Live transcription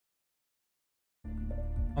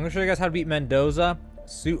I'm going to show you guys how to beat Mendoza.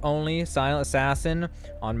 Suit only, silent assassin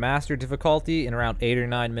on master difficulty in around 8 or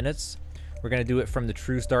 9 minutes. We're going to do it from the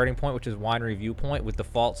true starting point, which is winery viewpoint with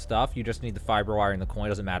default stuff. You just need the fiber wire and the coin. It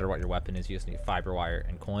doesn't matter what your weapon is. You just need fiber wire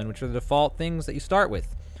and coin, which are the default things that you start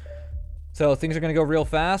with. So things are going to go real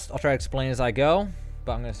fast. I'll try to explain as I go,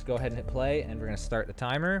 but I'm going to go ahead and hit play, and we're going to start the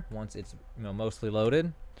timer once it's mostly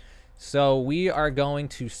loaded. So we are going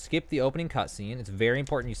to skip the opening cutscene. It's very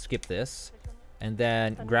important you skip this. And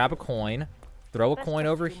then grab a coin, throw a coin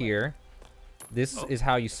over here. This is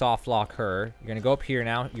how you soft lock her. You're gonna go up here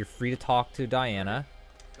now. You're free to talk to Diana.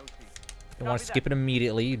 You want to skip it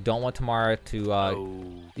immediately. You don't want Tamara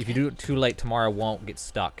to, if you do it too late, Tamara won't get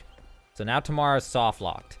stuck. So now Tamara's soft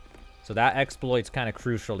locked. So that exploit's kind of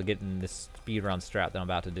crucial to getting this speedrun strat that I'm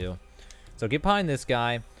about to do. So get behind this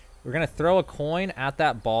guy. We're gonna throw a coin at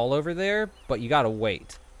that ball over there, but you gotta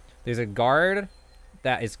wait. There's a guard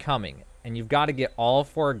that is coming. And you've got to get all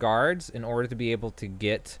 4 guards in order to be able to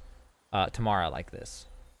get Tamara like this.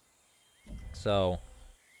 So,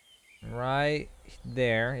 right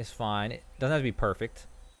there is fine. It doesn't have to be perfect.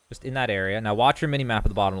 Just in that area. Now watch your mini-map at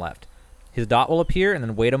the bottom left. His dot will appear, and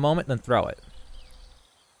then wait a moment, then throw it.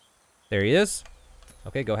 There he is.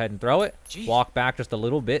 Okay, go ahead and throw it. Jeez. Walk back just a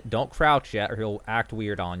little bit. Don't crouch yet, or he'll act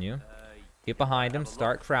weird on you. Get behind him,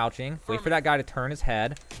 start crouching. Wait for that guy to turn his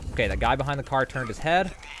head. Okay, that guy behind the car turned his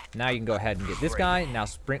head. Now you can go ahead and get this guy. Now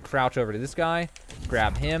sprint crouch over to this guy.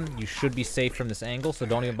 Grab him. You should be safe from this angle, so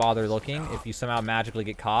don't even bother looking. If you somehow magically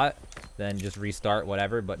get caught, then just restart,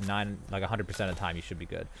 whatever. But 100% of the time, you should be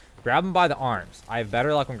good. Grab him by the arms. I have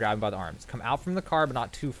better luck when grabbing by the arms. Come out from the car, but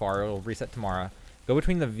not too far. It'll reset Tamara. Go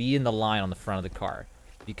between the V and the line on the front of the car.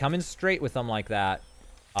 If you come in straight with them like that,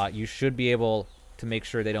 you should be able to make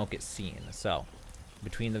sure they don't get seen. So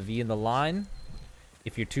between the V and the line,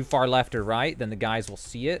 if you're too far left or right, then the guys will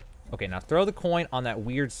see it. Okay, now throw the coin on that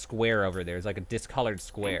weird square over there. It's like a discolored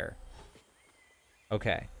square.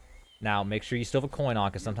 Okay, now make sure you still have a coin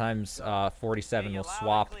on, because sometimes 47 will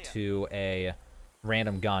swap to a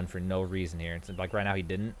random gun for no reason here. It's like right now he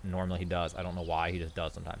didn't. Normally he does. I don't know why. He just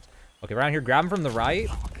does sometimes. Okay, around here, grab him from the right.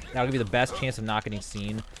 That'll give you the best chance of not getting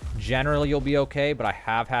seen. Generally, you'll be okay, but I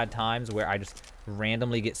have had times where I just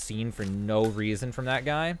randomly get seen for no reason from that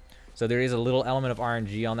guy. So there is a little element of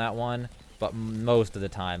RNG on that one, but most of the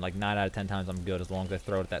time, like 9 out of 10 times, I'm good as long as I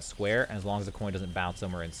throw it at that square and as long as the coin doesn't bounce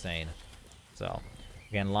somewhere insane. So,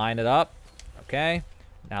 again, line it up. Okay.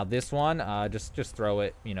 Now this one, just throw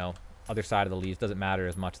it, you know, other side of the leaves. Doesn't matter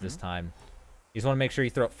as much this time. You just want to make sure you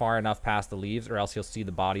throw it far enough past the leaves, or else you'll see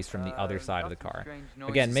the bodies from the other side of the car.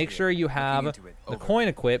 Again, make sure you have the coin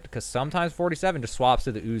equipped, because sometimes 47 just swaps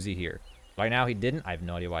to the Uzi here. Right now he didn't. I have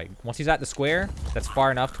no idea why. Once he's at the square, that's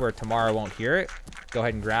far enough to where Tamara won't hear it. Go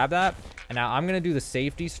ahead and grab that. And now I'm going to do the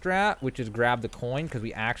safety strat, which is grab the coin, because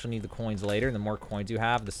we actually need the coins later. And the more coins you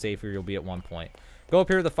have, the safer you'll be at one point. Go up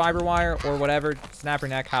here with the fiber wire or whatever. Snap your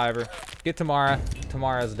neck, however. Get Tamara.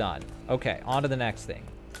 Tamara's done. Okay, on to the next thing.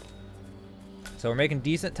 So we're making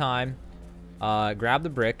decent time. Grab the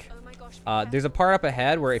brick. There's a part up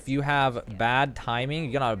ahead where if you have bad timing,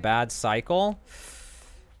 you get on a bad cycle.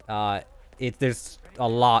 There's a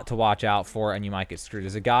lot to watch out for, and you might get screwed.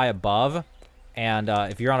 There's a guy above, and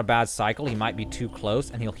if you're on a bad cycle, he might be too close,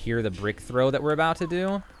 and he'll hear the brick throw that we're about to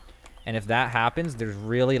do. And if that happens, there's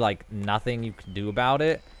really like nothing you can do about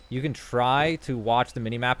it. You can try to watch the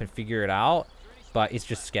minimap and figure it out, but it's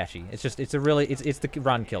just sketchy. It's the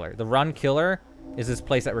run killer. The run killer is this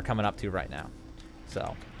place that we're coming up to right now.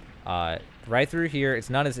 So, right through here, it's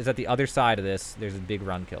at the other side of this. There's a big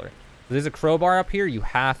run killer. So there's a crowbar up here. You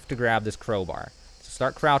have to grab this crowbar. So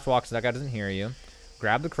start crouch walk so that guy doesn't hear you.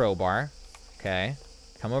 Grab the crowbar. Okay.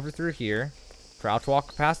 Come over through here. Crouch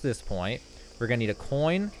walk past this point. We're going to need a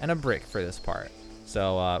coin and a brick for this part.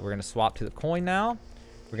 So we're going to swap to the coin now.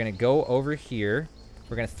 We're going to go over here.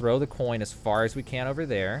 We're going to throw the coin as far as we can over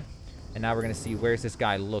there. And now we're going to see where's this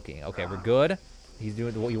guy looking. Okay, we're good. He's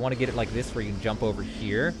doing what you want to get it like this where you can jump over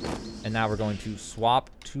here. And now we're going to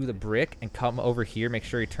swap to the brick and come over here. Make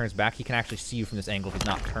sure he turns back. He can actually see you from this angle if he's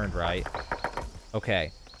not turned right.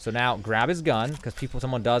 Okay, so now grab his gun because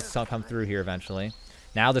someone does come through here eventually.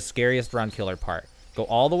 Now the scariest run killer part. Go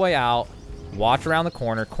all the way out. Watch around the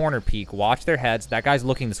corner peek. Watch their heads. That guy's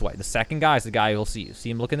looking this way. The second guy is the guy you'll see.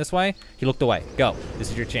 See him looking this way? He looked away. Go.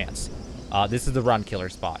 This is your chance. This is the run killer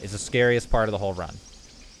spot. It's the scariest part of the whole run.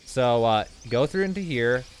 So go through into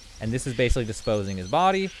here, and this is basically disposing his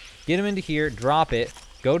body. Get him into here, drop it,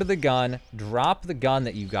 go to the gun, drop the gun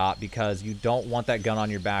that you got because you don't want that gun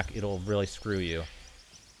on your back. It'll really screw you.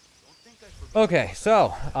 Okay,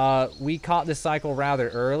 so we caught this cycle rather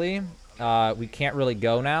early. We can't really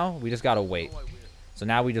go now. We just gotta wait. So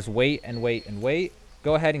now we just wait and wait and wait.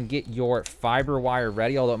 Go ahead and get your fiber wire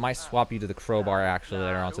ready, although it might swap you to the crowbar actually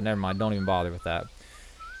later on, so never mind. Don't even bother with that.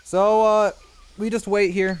 So, we just wait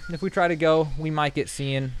here. If we try to go, we might get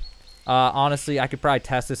seen. Honestly, I could probably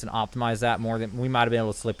test this and optimize that more than... We might have been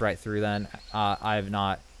able to slip right through then. I have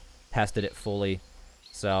not tested it fully.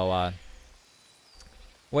 So,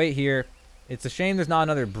 wait here. It's a shame there's not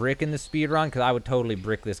another brick in the speedrun, because I would totally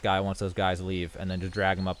brick this guy once those guys leave, and then just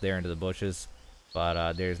drag him up there into the bushes.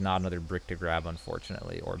 But there's not another brick to grab,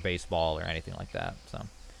 unfortunately, or baseball or anything like that. So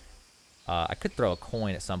I could throw a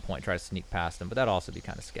coin at some point, try to sneak past him, but that'd also be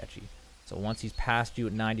kind of sketchy. So once he's past you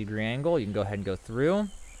at 90-degree angle, you can go ahead and go through.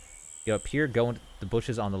 Go up here, go into the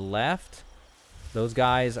bushes on the left. Those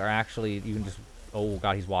guys are actually, you can just, oh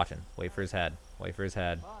god, he's watching. Wait for his head. Wait for his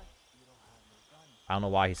head. I don't know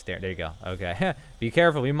why he's staring. There you go. Okay. Be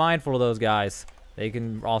careful. Be mindful of those guys. They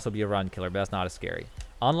can also be a run killer, but that's not as scary.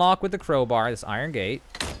 Unlock with the crowbar, this iron gate.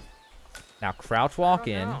 Now crouch walk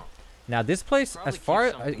in. Now this place, as far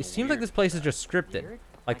as, it seems like this place is just scripted.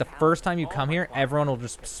 Like the first time you come here, everyone will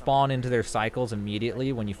just spawn into their cycles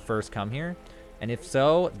immediately when you first come here. And if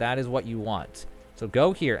so, that is what you want. So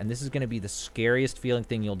go here, and this is going to be the scariest feeling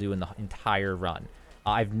thing you'll do in the entire run.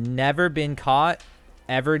 I've never been caught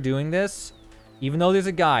ever doing this. Even though there's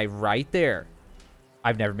a guy right there,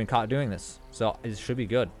 I've never been caught doing this. So it should be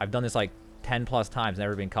good. I've done this like 10 plus times,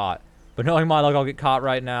 never been caught. But knowing my luck, I'll get caught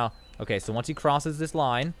right now. Okay, so once he crosses this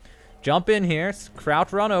line, jump in here,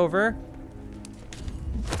 crouch run over.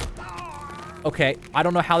 Okay, I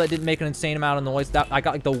don't know how that didn't make an insane amount of noise. That I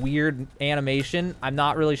got like the weird animation. I'm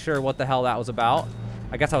not really sure what the hell that was about.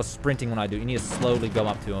 I guess I was sprinting when I do. You need to slowly go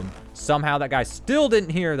up to him. Somehow that guy still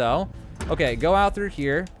didn't hear though. Okay, go out through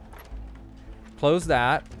here. Close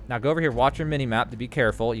that. Now go over here, watch your mini-map to be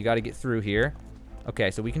careful. You got to get through here.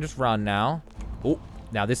 Okay, so we can just run now. Oh,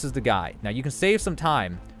 now this is the guy. Now you can save some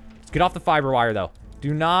time. Let's get off the fiber wire though.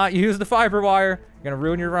 Do not use the fiber wire. You're gonna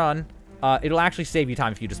ruin your run. It'll actually save you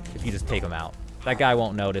time if you just take him out. That guy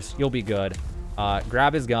won't notice. You'll be good.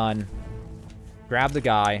 Grab his gun. Grab the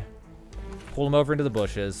guy. Pull him over into the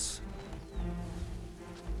bushes.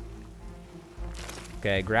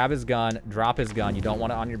 Okay, grab his gun. Drop his gun. You don't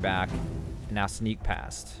want it on your back. And now sneak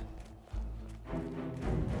past.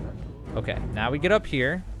 Okay, now we get up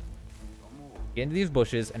here. Get into these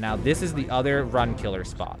bushes. And now this is the other run killer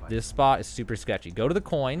spot. This spot is super sketchy. Go to the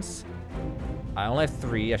coins. I only have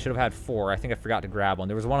 3. I should have had 4. I think I forgot to grab one.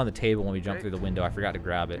 There was one on the table when we jumped through the window. I forgot to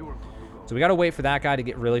grab it. So we got to wait for that guy to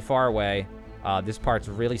get really far away. This part's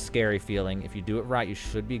really scary feeling. If you do it right, you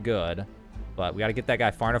should be good. But we got to get that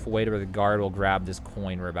guy far enough away to where the guard will grab this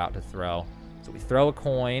coin we're about to throw. So we throw a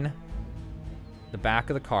coin. The back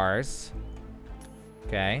of the cars.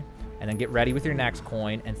 Okay. And then get ready with your next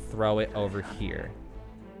coin and throw it over here.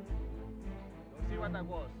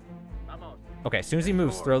 Okay, as soon as he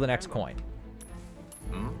moves, throw the next coin.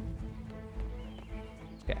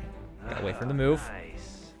 Okay. Gotta wait for him to move.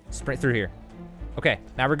 Sprint through here. Okay,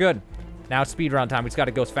 now we're good. Now it's speedrun time. We just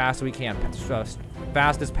gotta go as fast as we can.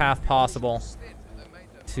 Fastest path possible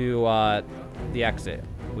to the exit,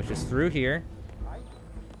 which is through here.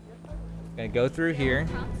 Gonna go through here.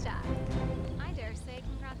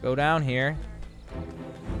 Go down here.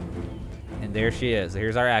 And there she is.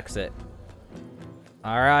 Here's our exit.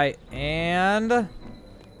 Alright, and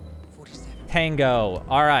Tango.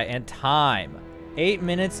 Alright, and time. 8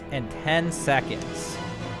 minutes and 10 seconds.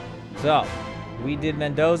 So, we did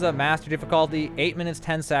Mendoza, master difficulty, 8 minutes,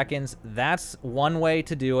 10 seconds. That's one way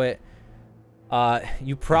to do it.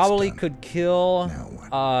 You probably could kill,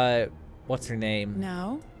 what's her name?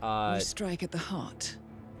 Now, we strike at the heart.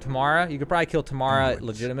 Tamara. You could probably kill Tamara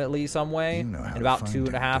legitimately some way in about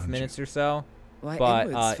 2.5 minutes or so. But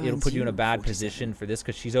it'll put you in a bad position for this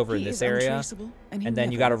because she's over in this area. And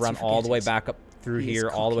then you got to run all the way back up through here,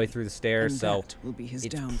 all the way through the stairs. So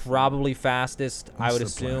it's probably fastest, I would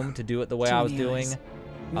assume, to do it the way I was doing.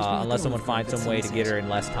 Unless someone finds some way to get her in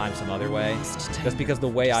less time some other way. Just because the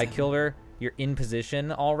way I killed her, you're in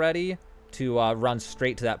position already to run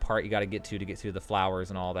straight to that part you got to get through the flowers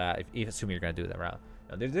and all that. If assuming you're going to do that route.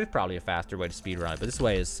 There's probably a faster way to speedrun it, but this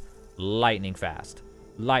way is lightning fast.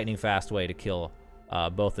 Lightning fast way to kill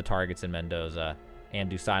both the targets in Mendoza and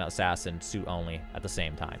do Silent Assassin suit only at the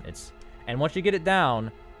same time. And once you get it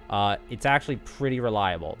down, it's actually pretty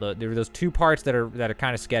reliable. There are those 2 parts that are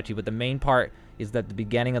kind of sketchy, but the main part is that the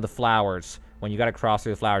beginning of the flowers, when you got to cross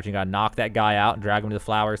through the flowers, you got to knock that guy out and drag him to the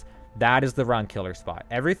flowers. That is the run killer spot.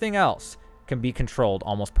 Everything else can be controlled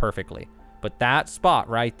almost perfectly, but that spot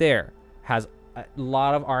right there has a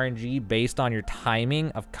lot of RNG based on your timing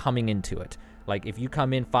of coming into it. Like, if you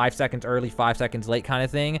come in 5 seconds early, 5 seconds late kind of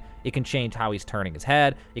thing, it can change how he's turning his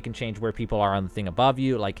head. It can change where people are on the thing above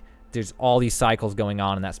you. Like, there's all these cycles going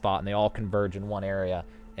on in that spot, and they all converge in one area,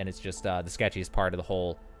 and it's just the sketchiest part of the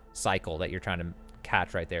whole cycle that you're trying to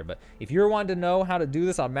catch right there. But if you're wanting to know how to do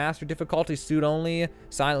this on master difficulty, suit only,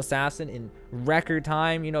 silent assassin in record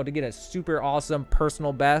time, you know, to get a super awesome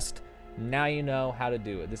personal best, now you know how to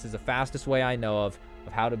do it. This is the fastest way I know of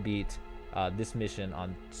how to beat this mission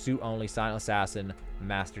on suit only, silent assassin,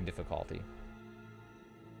 master difficulty.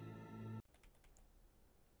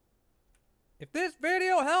 If this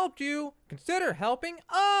video helped you, consider helping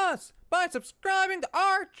us by subscribing to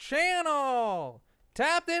our channel.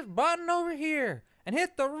 Tap this button over here and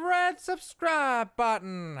hit the red subscribe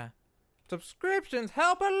button. Subscriptions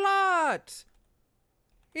help a lot,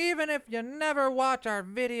 even if you never watch our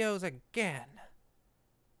videos again.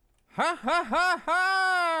 Ha ha ha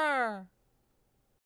ha!